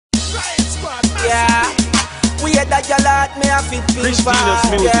start, me a fit pin bar.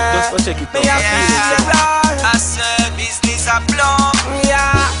 Music, just go check it out. Me a fit I say business a plum.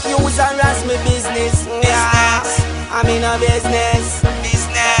 yeah, use and rest me business. Yeah, I'm in a business.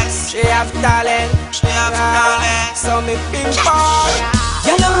 Business. She have talent. She have talent. So me pin bar.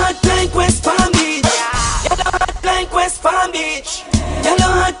 Yellow hot like West Palm Beach. Yellow hot like West Palm Beach.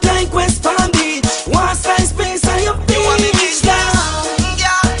 Yellow hot like West Palm Beach. One size space on your beach. You want me business?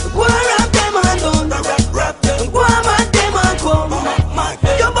 Yeah. Go and rap them and down. Go and mad them and come.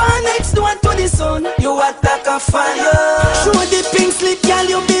 You born next door to the sun. You attack a fire. Show the pink slip, girl,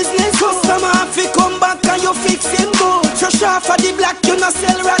 your business. Customer have to come back and you fix him good. Trash off for the black, you not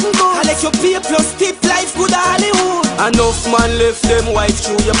sell rotten good. I let you pay plus tip, life good Hollywood. Enough man left them wife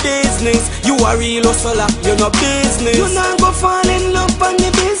through your business. You a real hustler, you no business. You not go fall in love on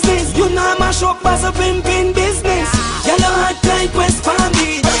the business. You not mash up as a pimpin' business. Yellow hot like West Palm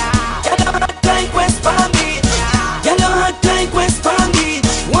Beach. Yellow hot like West Palm Beach. Yellow hot like West Palm Beach.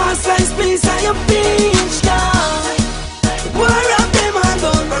 One slice piece on your beach, yeah. Go and rap them and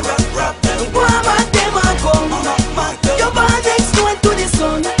down. Go and mad them and come. You born next door to the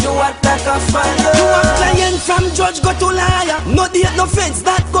sun. You act like a fire. You a client from judge go to liar. No date, no fence,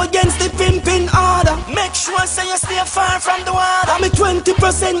 that go against the pimping order. Make sure say you stay far from the water. I'm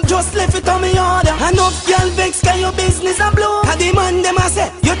 20% just left it on me order. Enough girl vex can your business a blow. And the man them a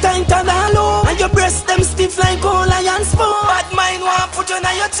say you tighter than low. And your breast them stiff like old iron spoon. Bad mind want put you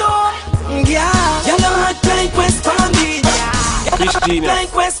on your toe. Yeah, yellow hot like West Palm Beach. Yellow hot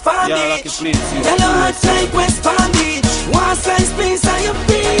like West Palm Beach. Yellow hot like West Palm Beach. One slice piece on your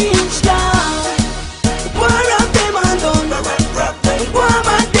beach, yeah. Go and rap them and down. Go and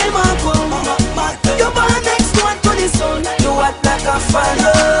mad them and come. You born next door to the sun. You act like a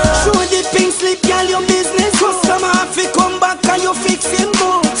fire. Show the pink slip, girl, your business. Customer have to come back and you fix him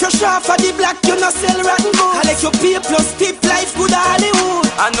good. Fresh off for the black, you not sell rotten good. I let you pay plus tip, life good Hollywood.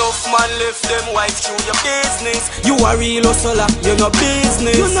 Enough man left them wife through your business. You a real hustler, you no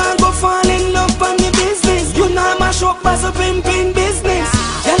business. You not go fall in love on the business. You not mash up as a pimpin' business.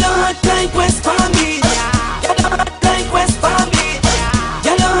 Yellow hot like West Palm Beach. Yellow hot like West Palm Beach.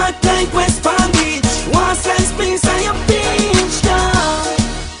 Yellow hot like West Palm Beach. One slice piece on your beach, yeah.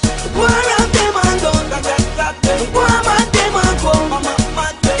 Go and rap them and down. Go and mad them and come.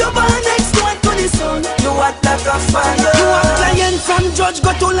 You born next door to the sun. You act like a fire. You a client from judge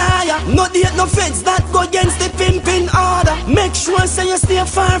go to liar. No date, no fence, that go against the pimping order. Make sure say you stay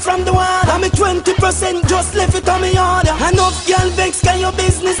far from the water. I'm 20% just left it on me order. Enough girl vex can your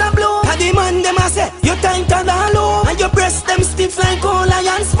business a blow. And the man them a say you tighter than low. And your breast them stiff like old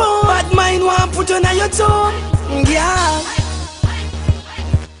iron spoon. Bad mind want put you on your toe. Yeah.